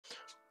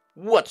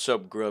What's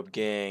up, grub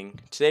gang?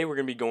 Today we're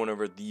going to be going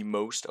over the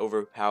most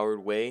overpowered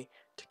way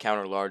to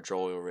counter large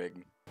oil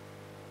rig.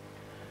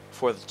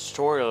 For the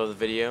tutorial of the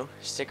video,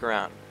 stick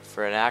around.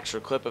 For an actual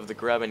clip of the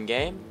grub in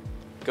game,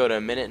 go to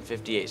 1 minute and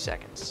 58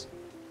 seconds.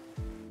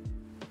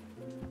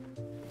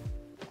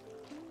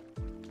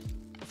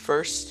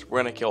 First,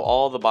 we're going to kill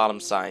all the bottom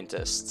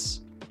scientists.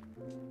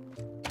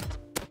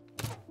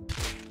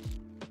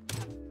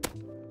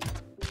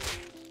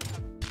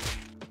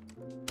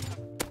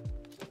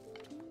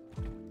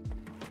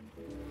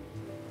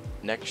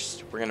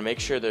 Next, we're going to make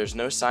sure there's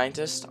no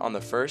scientists on the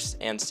first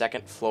and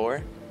second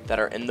floor that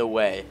are in the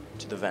way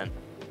to the vent.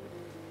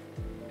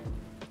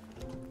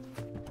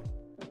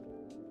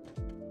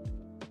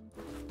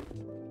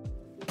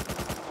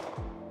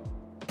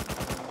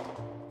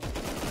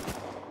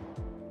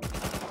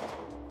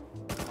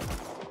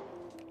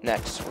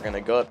 Next, we're going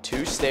to go up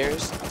 2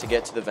 stairs to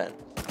get to the vent.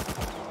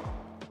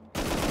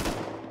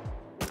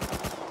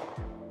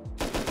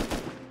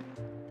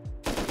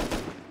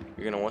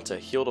 You're going to want to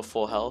heal to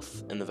full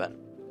health in the vent.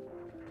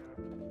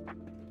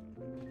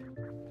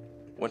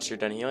 Once you're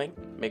done healing,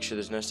 make sure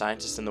there's no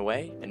scientists in the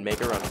way and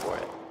make a run for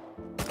it.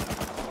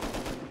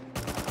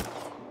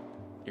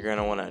 You're going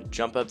to want to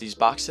jump up these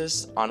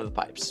boxes onto the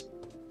pipes.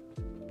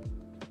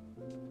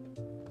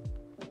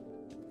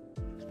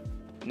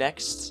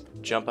 Next,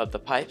 jump up the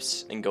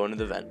pipes and go into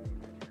the vent.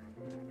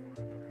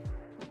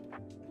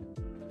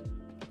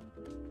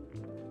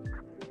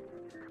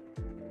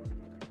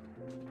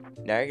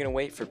 Now you're going to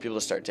wait for people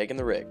to start taking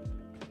the rig.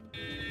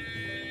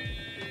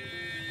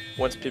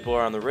 Once people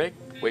are on the rig,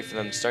 wait for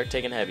them to start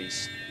taking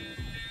heavies.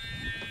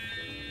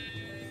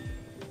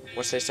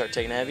 Once they start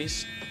taking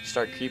heavies,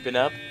 start creeping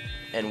up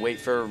and wait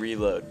for a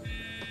reload.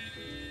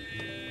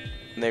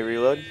 When they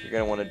reload, you're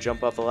going to want to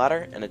jump off the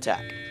ladder and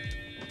attack.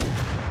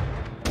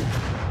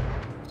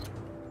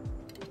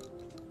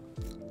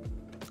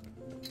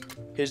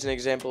 Here's an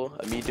example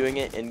of me doing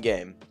it in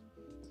game.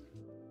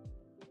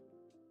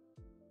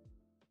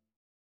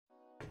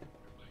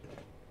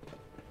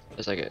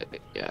 It's like I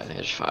think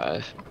it's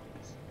 5.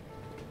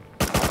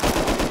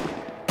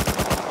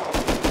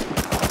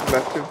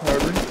 Left of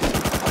Harbor?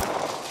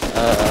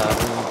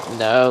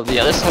 No, the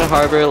other side of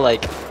Harbor,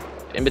 like,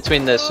 in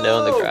between the snow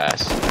and the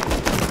grass.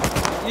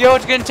 Yo,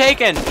 it's getting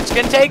taken! It's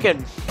getting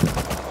taken!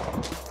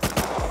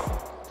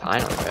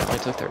 Finally, bro, it only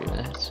took 30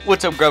 minutes.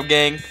 What's up, grub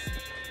gang?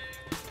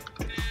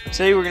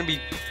 Today we're gonna be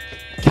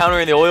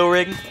countering the oil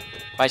rig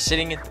by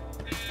sitting in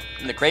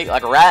the crate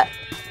like a rat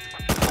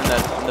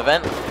in the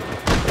vent. You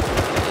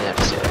didn't have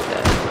to say it like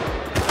that.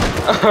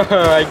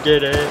 I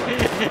get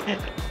it.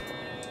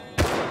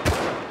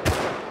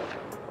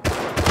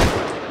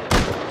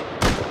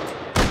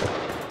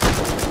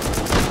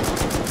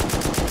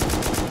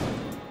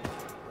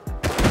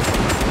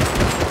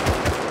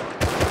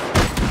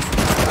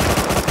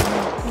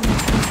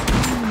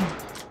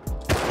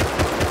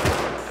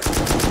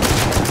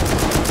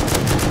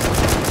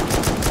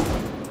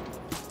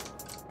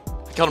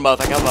 I killed them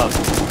both, I killed them both.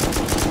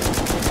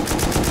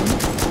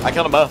 I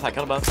killed them both, I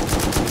killed them both.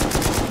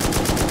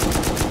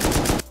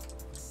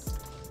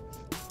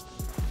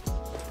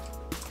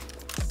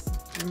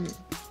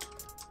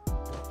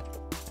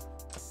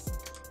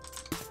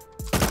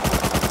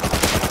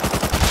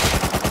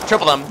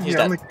 Tripled him, he's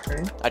dead.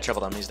 I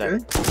tripled him, he's dead.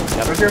 Really? Yep,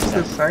 Look out he's for the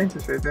dead.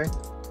 scientist right there.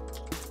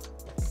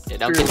 Yeah,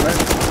 don't To your get left.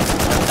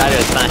 That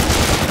is fine.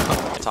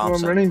 It's Well, I'm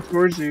Thompson. running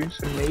towards you,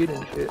 some nade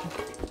and shit.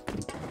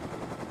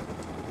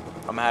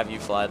 I'm gonna have you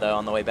fly though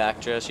on the way back,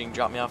 Joe, so you can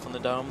drop me off on the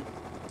dome.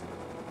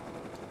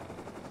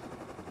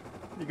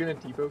 You gonna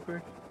depot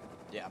quick?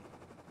 Yeah.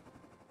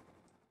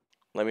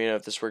 Let me know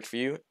if this worked for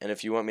you, and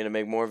if you want me to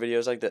make more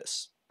videos like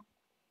this.